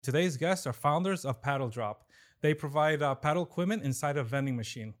Today's guests are founders of Paddle Drop. They provide paddle equipment inside a vending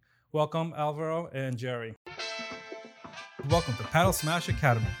machine. Welcome, Alvaro and Jerry. Welcome to Paddle Smash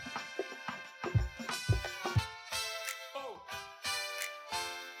Academy.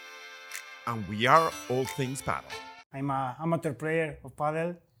 And we are all things paddle. I'm an amateur player of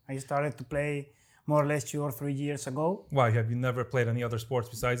paddle. I started to play more or less 2 or 3 years ago. Why, have you never played any other sports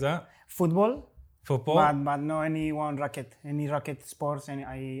besides that? Football, Football? but no any racket sports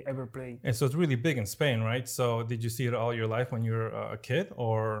I ever played. And so it's really big in Spain, right? So did you see it all your life when you were a kid,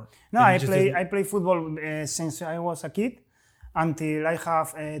 or? No, I play football since I was a kid until I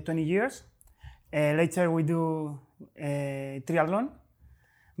have 20 years. Later we do triathlon.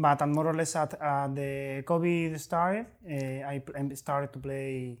 But more or less at the COVID started, I started to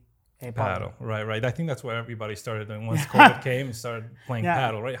play paddle. Right. I think that's where everybody started doing. Once COVID came, and started playing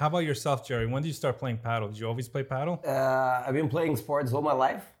paddle, right? How about yourself, Jerry? When did you start playing paddle? Did you always play paddle? I've been playing sports all my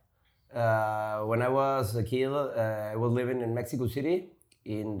life. When I was a kid, I was living in Mexico City.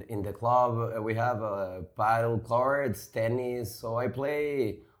 In the club, we have paddle courts, tennis. So I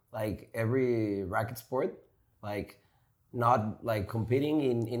play like every racket sport, like not like competing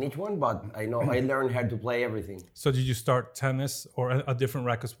in each one, but I know I learned how to play everything. So did you start tennis or a different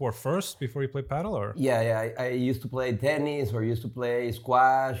racket sport first before you played paddle, or? Yeah. I used to play tennis or used to play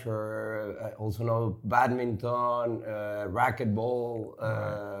squash or I also know badminton, racquetball.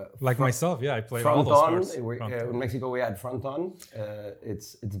 Like myself, yeah, I played all those sports. In Mexico we had fronton.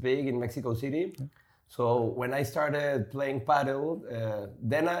 It's big in Mexico City. Yeah. So when I started playing paddle,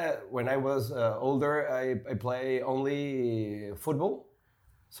 when I was older, I play only football,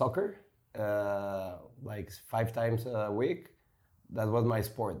 soccer, like 5 times a week. That was my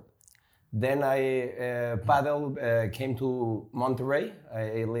sport. Then paddle came to Monterrey.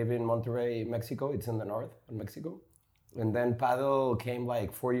 I live in Monterrey, Mexico. It's in the north of Mexico. And then paddle came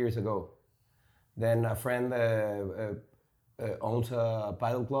like 4 years ago. Then a friend owns a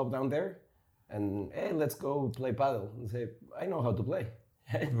paddle club down there. And hey, let's go play paddle. And say, I know how to play.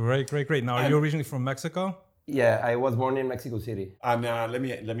 Great. Now, are you originally from Mexico? Yeah, I was born in Mexico City. And let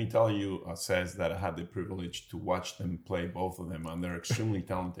me tell you, Says, that I had the privilege to watch them play, both of them, and they're extremely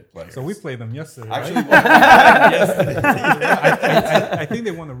talented players. So we played them yesterday. Actually, right? Yesterday. I think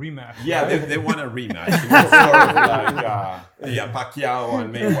they want a rematch. Yeah, right? they want a rematch. It was sort of like Pacquiao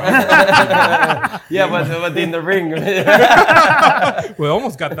and Mayweather. Yeah, but in the ring. We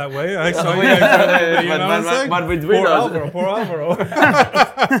almost got that way. I saw you guys. But with winners. Poor Alvaro.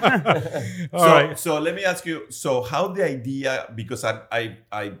 Right. So let me ask you. So how the idea? Because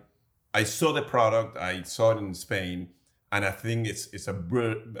I saw the product. I saw it in Spain, and I think it's a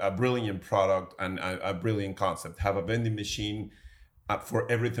brilliant product and a brilliant concept. Have a vending machine for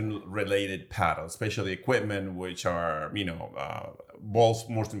everything related paddle, especially equipment, which are balls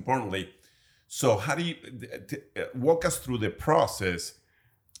most importantly. So how do you walk us through the process?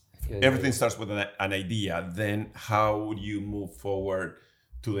 Everything starts with an idea. Then how would you move forward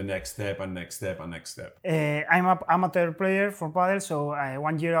to the next step and next step and next step? I'm an amateur player for paddle, so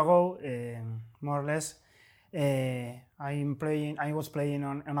 1 year ago, more or less, I was playing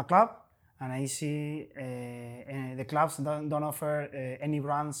on a club, and I see the clubs don't offer any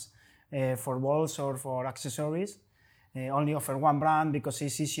brands for balls or for accessories. Only offer one brand because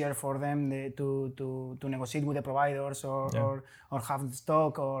it's easier for them to negotiate with the providers or have the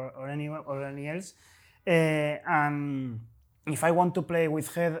stock or any else. And if I want to play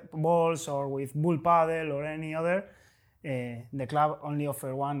with head balls or with bull paddle or any other, the club only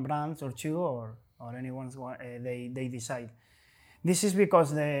offer one brand or two or anyone's they decide. This is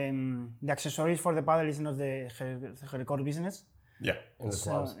because the accessories for the paddle is not her core business. Yeah, in the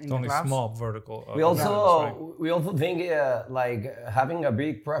clubs. It's only small vertical. We also think like having a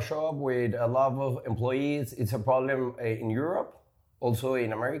big pro shop with a lot of employees, it's a problem in Europe, also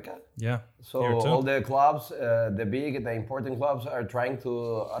in America. Yeah. So all the clubs, the important clubs are trying to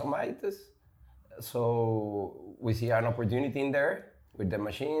automate this. So we see an opportunity in there with the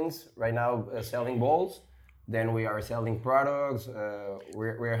machines right now selling balls. Then we are selling products.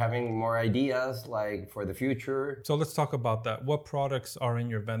 We're having more ideas like for the future. So let's talk about that. What products are in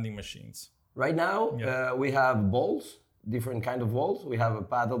your vending machines? Right now, we have balls, different kind of balls. We have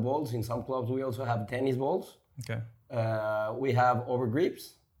paddle balls. In some clubs, we also have tennis balls. Okay. We have over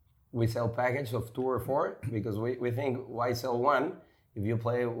grips. We sell packages of 2 or 4 because we think why sell one if you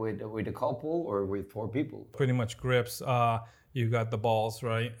play with a couple or with 4 people. Pretty much grips. You got the balls,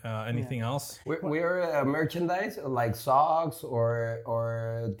 right? Anything else? We're merchandise like socks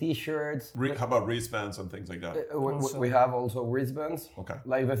or T-shirts. How about wristbands and things like that? We have also wristbands. Okay.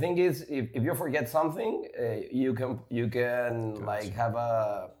 Like the thing is, if you forget something, you can like have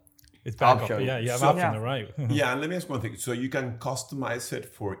a It's backup. option. Yeah, you have So- option, yeah. right? Yeah, and let me ask one thing. So you can customize it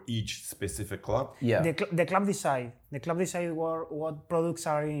for each specific club? Yeah. The club decide. The club decide what products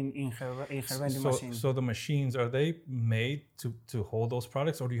are in her vending machine. So the machines, are they made to hold those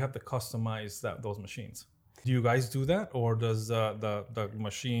products, or do you have to customize those machines? Do you guys do that, or does the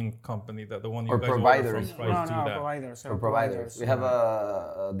machine company, the one you Or guys providers. order from, right, do that? Providers. For providers. We have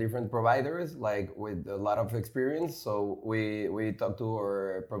different providers like with a lot of experience. So we talk to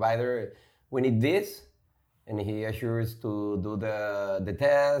our provider. We need this, and he assures to do the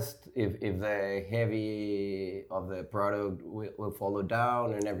test if the heavy of the product will follow down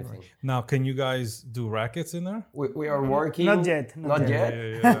and everything. Now, can you guys do rackets in there? We are working. Not yet. Not yet.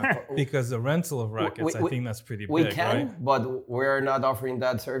 Yeah. Because the rental of rackets, I think that's pretty We big, can, right? but we're not offering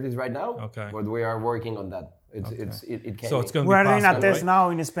that service right now. Okay. But we are working on that. It can. So it's going to We be are doing a possible, test right? now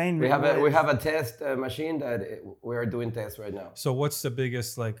in Spain. We have a test machine that we are doing tests right now. So what's the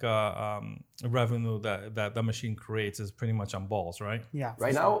biggest revenue that the machine creates is pretty much on balls, right? Yeah.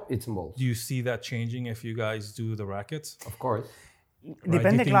 Right now, it's in balls. Do you see that changing if you guys do the rackets? Of course. Do Depend you the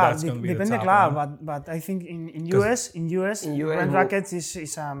think club. that's gonna be the Depend the top club. one? But I think in US, rent rackets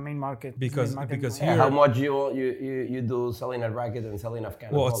is a main market. Because Here, How much you do selling a racket and selling a can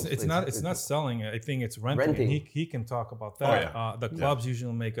of Well, balls? it's not selling it. I think it's renting. Renting. And he can talk about that. yeah. The clubs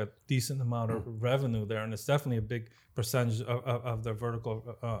usually make a decent amount of revenue there, and it's definitely a big percentage of the vertical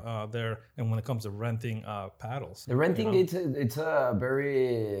there. And when it comes to renting paddles, The renting, it's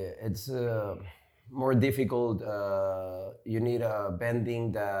a more difficult. You need a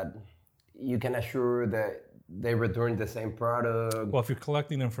vending that you can assure that they return the same product. well, if you're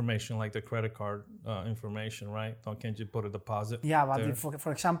collecting information like the credit card information, right? Can't you put a deposit? yeah, but there? if,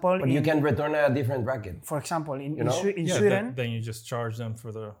 for example, But you can return a different racket. for example, in Yeah, Sweden, then you just charge them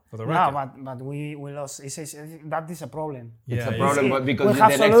for the no, racket. but we lost. That is a problem. It's a Yeah, problem, yeah. but We because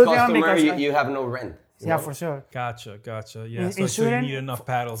have the next solution customer, because you have no rent. you Yeah, know? for sure. Gotcha. Yeah. In So you Sweden, need enough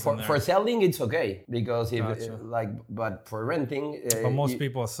paddles in there. For selling, it's okay because if Gotcha. but for renting, But most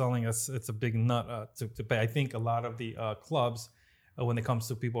people are selling us. It's a big nut to pay. I think a lot of the clubs, when it comes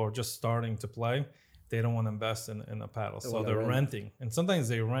to people who are just starting to play, they don't want to invest in a paddle, so they're renting. And sometimes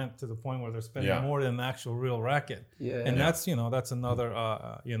they rent to the point where they're spending more than the actual real racket. Yeah. And that's another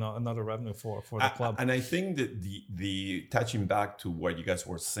another revenue for the club. And I think that the touching back to what you guys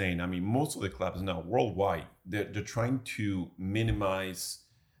were saying, I mean, most of the clubs now worldwide, they're trying to minimize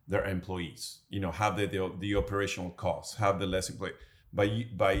their employees, have the operational costs, have the less employee.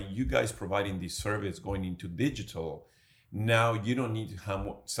 By you guys providing this service going into digital, now you don't need to have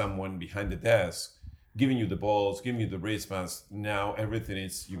someone behind the desk giving you the balls, giving you the wristbands. Now everything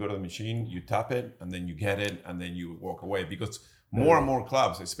is, you go to the machine, you tap it, and then you get it, and then you walk away. Because more and more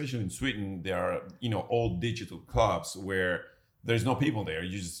clubs, especially in Sweden, there are all digital clubs where there's no people there.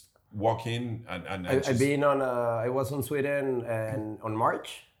 You just walk in and I was in Sweden and on March,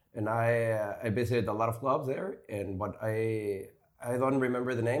 and I visited a lot of clubs there, but I don't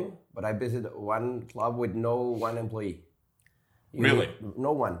remember the name, but I visited one club with no one employee. Really?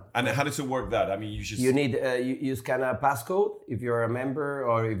 No one. And how does it work that? I mean, you need you scan a passcode if you're a member,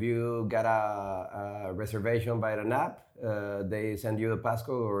 or if you got a reservation by an app, they send you a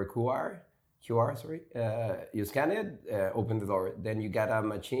passcode or a QR, sorry. You scan it, open the door. Then you got a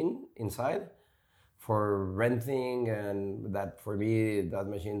machine inside for renting, and that for me, that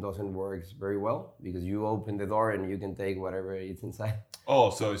machine doesn't work very well because you open the door and you can take whatever is inside. Oh,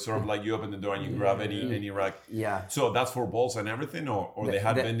 so it's sort of like you open the door and you grab any rack. Yeah. So that's for balls and everything, or they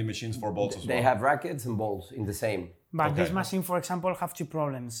have vending machines for balls as well? They have rackets and balls in the same. But this machine, for example, have two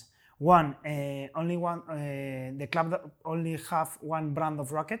problems. One, the club that only have one brand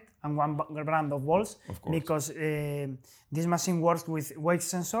of racket and one brand of balls, Of course. because this machine works with weight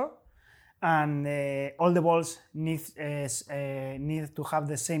sensor, and all the balls need to have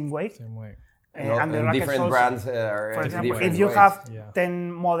the same weight. Same way. And the rackets different also. brands are For example, different if you weights. have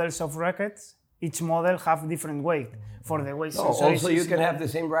 10 models of rackets, each model have different weight for the weight No, sensor. also you can have the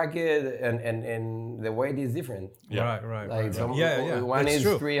same racket and the weight is different. Yeah. Right. Like some, Yeah. one That's is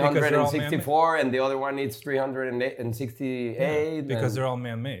true, because they're all 364 and the other one is 368. Because they're all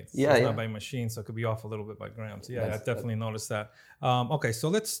man-made. So Yeah, it's yeah. not by machine, so it could be off a little bit by grams. Yeah, That's- I definitely noticed that. Okay, so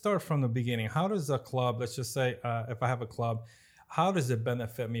let's start from the beginning. How does a club, let's just say if I have a club, how does it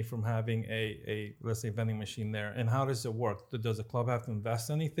benefit me from having a let's say vending machine there, and how does it work? Does the club have to invest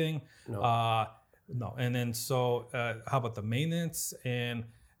anything? No. No. And then so how about the maintenance and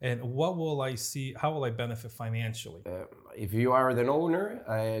what will I see? How will I benefit financially? If you are the owner,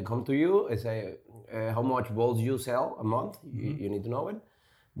 I come to you. I say how much balls you sell a month. You need to know it.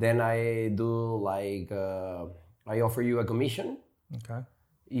 Then I do like I offer you a commission.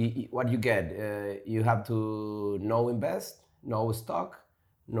 Okay. What you get? You have to no invest, no stock,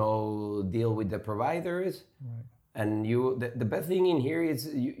 no deal with the providers. Right. And the best thing in here is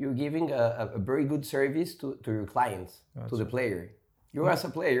you're giving a very good service to your clients, to the player. You as a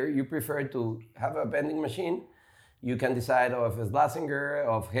player, you prefer to have a vending machine. You can decide of Schlesinger,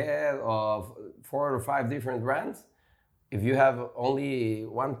 of Head, of 4 or 5 different brands. If you have only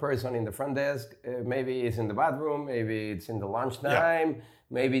one person in the front desk, maybe it's in the bathroom, maybe it's in the lunchtime,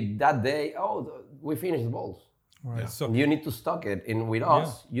 maybe that day, we finished the balls. Right. So you need to stock it. And with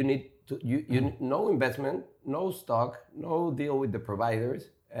us, you need to, you no investment, no stock, no deal with the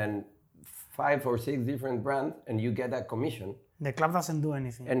providers, and 5 or 6 different brands, and you get a commission. The club doesn't do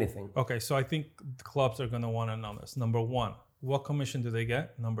anything. Okay, so I think the clubs are going to want to know this. Number 1, what commission do they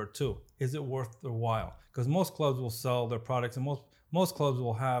get? Number 2, is it worth their while? Because most clubs will sell their products, and most clubs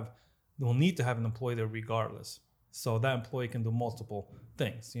will need to have an employee there regardless. So that employee can do multiple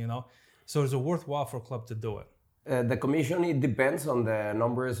things, you know. So is it worthwhile for a club to do it? The commission, it depends on the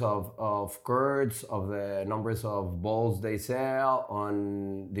numbers of courts, of the numbers of balls they sell,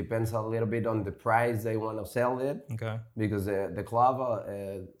 depends a little bit on the price they want to sell it. Okay. Because the club,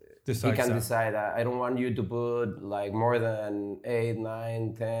 he can decide, I don't want you to put like more than $8,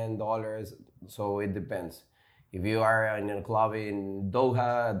 $9, $10. So it depends. If you are in a club in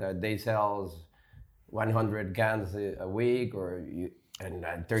Doha that they sell 100 cans a week, and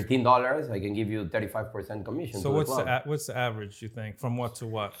 $13, I can give you 35% commission. So what's the average, you think, from what to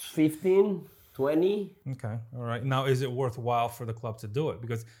what? 15, 20. Okay, all right. Now, is it worthwhile for the club to do it?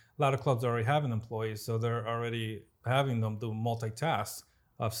 Because a lot of clubs already have an employee, so they're already having them do multitask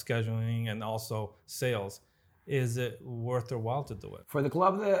of scheduling and also sales. Is it worth their while to do it? For the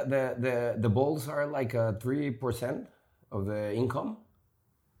club, the balls are like 3% of the income.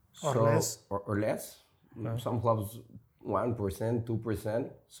 Or less. Or less. Okay. Some clubs 1%, 2%.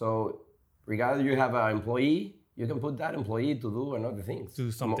 So regardless, you have an employee, you can put that employee to do another thing. Do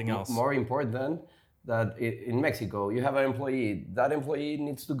something else. More important that in Mexico, you have an employee. That employee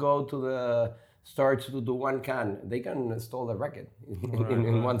needs to go to the store to do 1 can. They can install the racket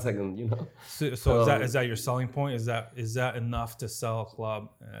in 1 second, you know. So is that your selling point? Is that enough to sell a club,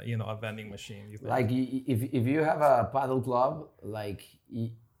 a vending machine? You think? Like if you have a paddle club, like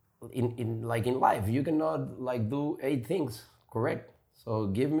in life, you cannot like do 8 things correct. So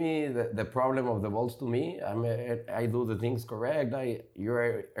give me the problem of the balls to me. I do the things correct.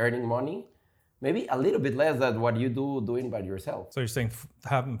 You're earning money, maybe a little bit less than what you doing by yourself. So you're saying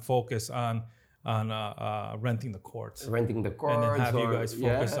have them focus on renting the courts. Renting the courts. And then have you guys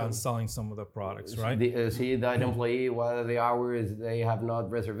focus on selling some of the products, right? See that employee, what are the hours, they have not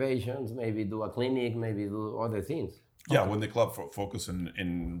reservations, maybe do a clinic, maybe do other things. Yeah, when the club focus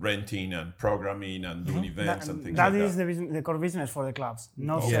in renting and programming and doing events and things like that. That is the core business for the clubs,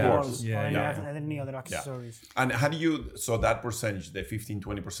 not balls or any other accessories. And how do so that percentage, the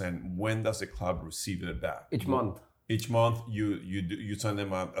 15-20%, when does the club receive it back? Each month. Each month you send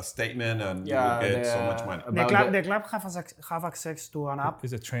them a statement and you will get so much money. The club have access to an app.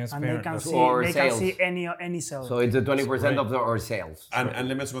 Is it transparent? And they can see any sales. So it's 20% of our sales. And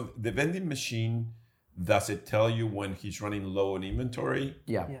let me ask you, the vending machine, does it tell you when he's running low on inventory?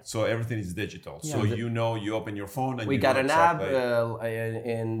 Yeah. So everything is digital. Yeah. So you open your phone and we got an app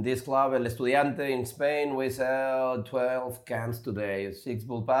in this club, El Estudiante in Spain. We sell 12 cans today, 6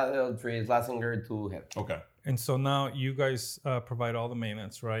 bull paddle, 3 Schlesinger, 2 head. Okay. And so now you guys provide all the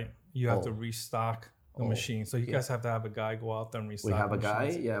maintenance, right? You have to restock the machine. So you guys have to have a guy go out there and restock. We have a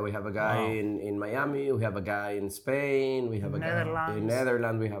guy. We have a guy in Miami. We have a guy in Spain. We have a guy in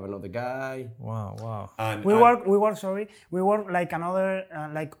Netherlands. We have another guy. Wow. And we work like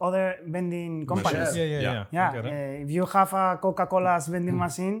other vending companies. Yeah. If you have a Coca-Cola's vending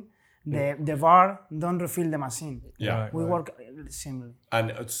machine, the bar don't refill the machine. Yeah. We work similarly.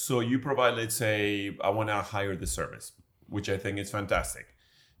 And so you provide, let's say, I want to hire the service, which I think is fantastic.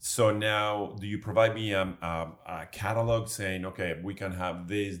 So now, do you provide me a catalog saying, okay, we can have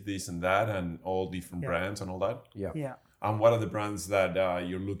this, and that, and all different brands and all that? Yeah. And what are the brands that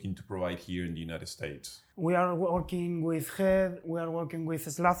you're looking to provide here in the United States? We are working with Head. We are working with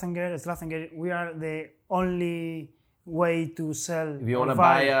Schlesinger. We are the only way to sell. If you want to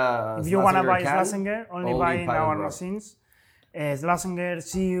buy Schlesinger, only buy in our machines. Schlesinger,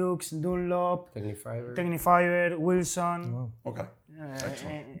 Siux, Dunlop, Technifiber, Wilson. Okay.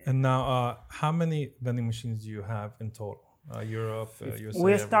 And now, how many vending machines do you have in total? Europe,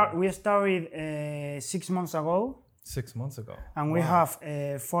 USA. We started 6 months ago. 6 months ago. And we have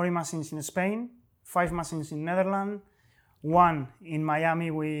 40 machines in Spain, 5 machines in Netherlands, 1 in Miami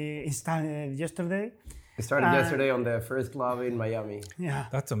we installed yesterday. It started yesterday on the first club in Miami. Yeah.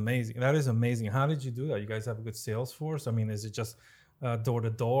 That's amazing. That is amazing. How did you do that? You guys have a good sales force? I mean, is it just door to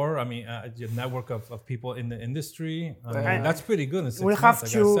door? I mean, your network of people in the industry? I mean, that's pretty good in 6 months,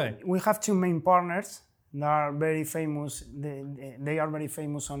 I gotta say. We have 2 main partners that are very famous. They are very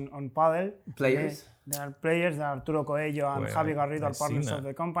famous on Padel. Players? They are players. They are Arturo Coelho and Javi Garrido are partners that. of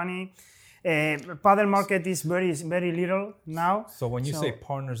the company. Padel market is very little now. So when you say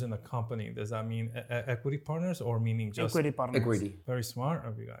partners in the company, does that mean equity partners or meaning just equity partners? Equity. Very smart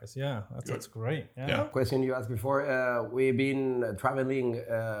of you guys. Yeah, that's great. Yeah. Question you asked before. We've been traveling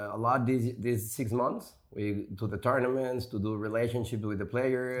a lot these 6 months. We to the tournaments, to do relationships with the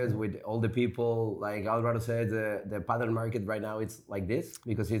players, with all the people. Like Alvaro said, the paddle market right now it's like this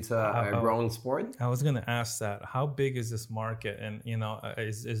because it's a growing sport. I was gonna ask that. How big is this market, and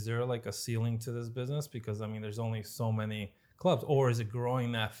is there like a ceiling to this business? Because I mean, there's only so many clubs, or is it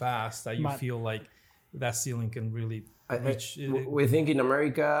growing that fast that you feel like that ceiling can really reach? We think in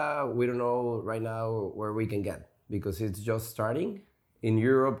America, we don't know right now where we can get because it's just starting. In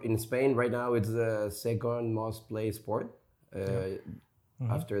Europe, in Spain, right now it's the second most played sport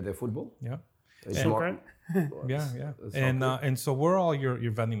after the football. Yeah. It's more, yeah. And so where are all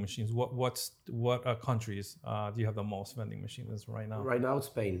your vending machines? What countries do you have the most vending machines right now? Right now,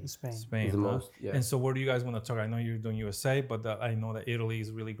 Spain. Spain is the most. Yeah. And so where do you guys want to target? I know you're doing USA, but I know that Italy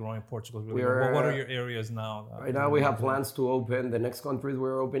is really growing. Portugal is really growing. What are your areas now? Right now, we have plans to open the next countries.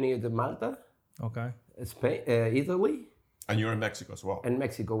 We're opening it in Malta, Spain, Italy. And you're in Mexico as well. And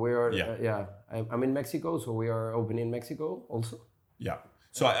Mexico, we are. I'm in Mexico, so we are opening Mexico also. Yeah.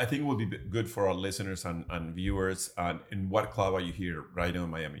 So I think it would be good for our listeners and viewers. In what club are you here right now in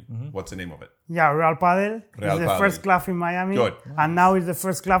Miami? What's the name of it? Yeah, Real Padel. It's the first club in Miami. Good. And now it's the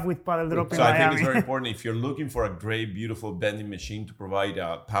first club with Padel Drop in Miami. So I think it's very important. If you're looking for a great, beautiful vending machine to provide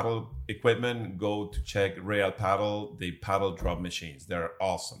paddle equipment, go to check Real Padel, the paddle drop machines. They're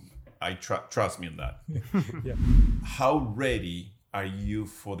awesome. I trust me on that. Yeah. How ready are you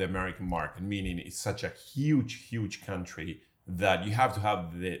for the American market? Meaning it's such a huge country that you have to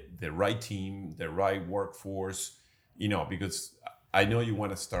have the right team, the right workforce, because I know you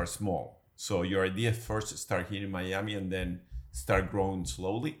want to start small. So your idea first to start here in Miami and then start growing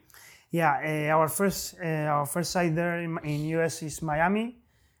slowly? Yeah, our first site there in US is Miami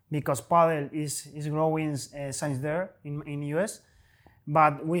because Padel is growing since there in US.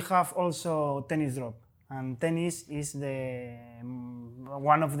 But we have also tennis drop, and tennis is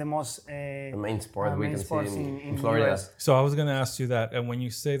one of the most the main sport we can see in Florida. US. So I was going to ask you that, and when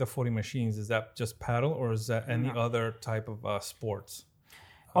you say the 40 machines, is that just paddle or is that any other type of sports?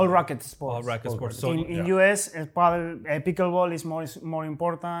 All racket sports. All racket sports. So in US, paddle, pickleball is more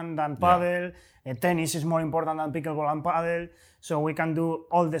important than paddle. Tennis is more important than pickleball and paddle. So we can do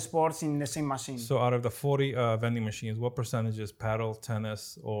all the sports in the same machine. So out of the 40 vending machines, what percentage is paddle,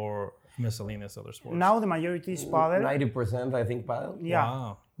 tennis, or miscellaneous other sports? Now the majority is paddle. 90%, I think, paddle. Yeah.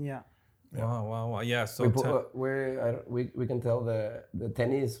 Wow. Yeah. Wow. Yeah. So we can tell the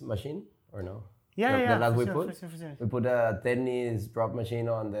tennis machine or no? Yeah. The last we sure, put. For sure. We put a tennis drop machine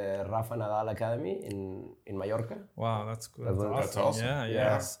on the Rafa Nadal Academy in Mallorca. Wow, that's good. That's awesome.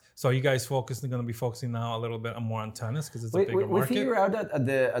 Yeah. So you guys going to be focusing now a little bit more on tennis because it's a bigger market? We figure out that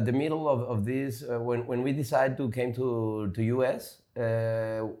at the middle of this, when we decided to came to US,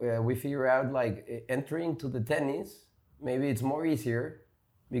 we figure out like entering to the tennis, maybe it's more easier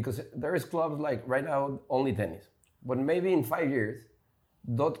because there is clubs like right now only tennis, but maybe in 5 years,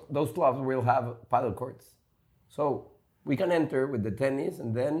 those clubs will have paddle courts. So we can enter with the tennis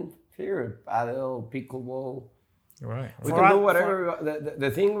and then figure paddle, pickleball. Right. We can do whatever. The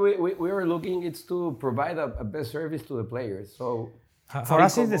thing we are looking is to provide a best service to the players. So for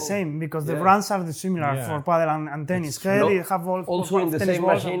us, it's the same because the brands are similar for paddle and tennis. Also in the same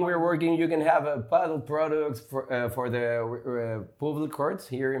machine we're working, you can have paddle products for the public courts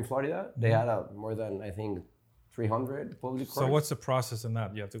here in Florida. They had more than, I think, 300 public courts. So what's the process in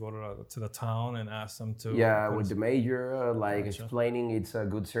that? You have to go to the town and ask them to... Yeah, with the major, explaining it's a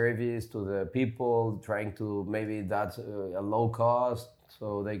good service to the people, trying to maybe that's a low cost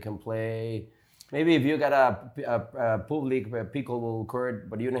so they can play. Maybe if you got a public pickleball court,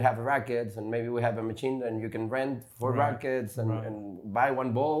 but you don't have rackets, and maybe we have a machine and you can rent 4 rackets and buy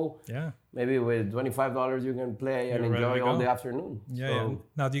 1 ball. Yeah. Maybe with $25 you can play and enjoy all the afternoon. Yeah.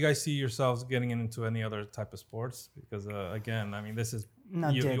 Now, do you guys see yourselves getting into any other type of sports? Because again, I mean, this is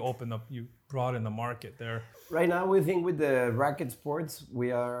you open up, you broaden the market there. Right now, we think with the racket sports,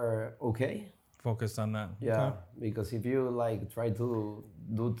 we are okay. Focused on that. Yeah, okay. Because if you like try to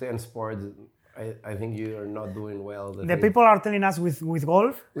do 10 sports, I think you are not doing well. The people are telling us with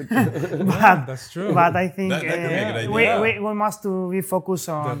golf, but that's true. But I think we must to be focused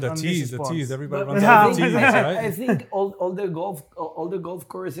on the tees. Everybody runs out of tees, right? I think all the golf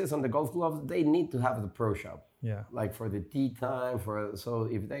courses and the golf clubs, they need to have the pro shop. Yeah. Like for the tee time, so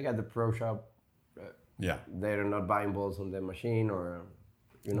if they got the pro shop, they're not buying balls on the machine or.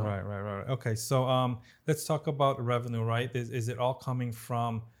 You know? Right. Okay, so let's talk about revenue, right? Is it all coming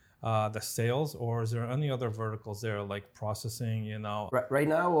from the sales, or is there any other verticals there, like processing, you know? Right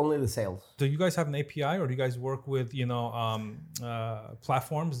now, only the sales. Do you guys have an API, or do you guys work with, you know,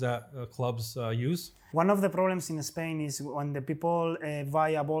 platforms that clubs use? One of the problems in Spain is when the people buy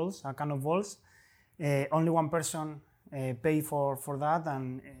a kind of balls, only one person pay for that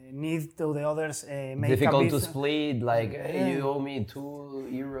and need to the others make difficult to split, like hey, you owe me €2,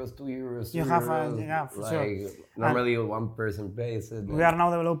 you have for sure. Normally one person pays it. We are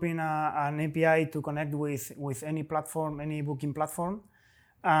now developing an API to connect with any platform, any booking platform,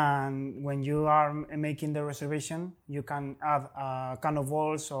 and when you are making the reservation, you can add a can of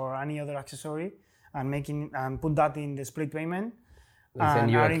balls or any other accessory and put that in the split payment.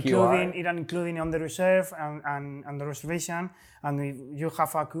 And are including on the reserve and the reservation, and you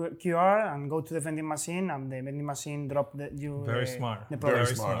have a QR and go to the vending machine, and the vending machine drop very smart. Very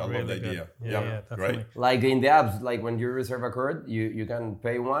smart. I love the idea. Yeah, definitely. Like in the apps, like when you reserve a court, you can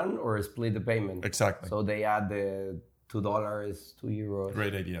pay one or split the payment. Exactly. So they add the $2, €2.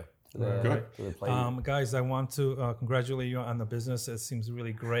 Great idea. Good. Guys, I want to congratulate you on the business. It seems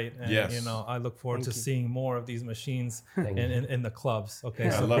really great. And, you know, I look forward to seeing more of these machines in the clubs. Okay,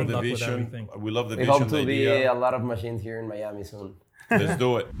 so I love the vision. We love the vision. We hope to be a lot of machines here in Miami soon. Let's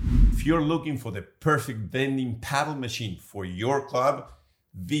do it. If you're looking for the perfect vending paddle machine for your club,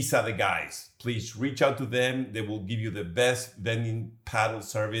 these are the guys. Please reach out to them. They will give you the best vending paddle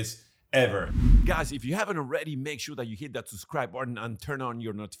service ever. Guys, if you haven't already, make sure that you hit that subscribe button and turn on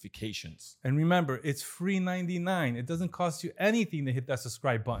your notifications. And remember, it's free $99. It doesn't cost you anything to hit that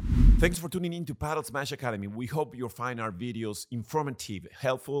subscribe button. Thanks for tuning in to Padel Smash Academy. We hope you'll find our videos informative,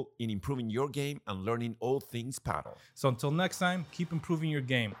 helpful in improving your game and learning all things paddle. So until next time, keep improving your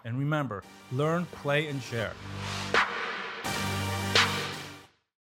game. And remember, learn, play, and share.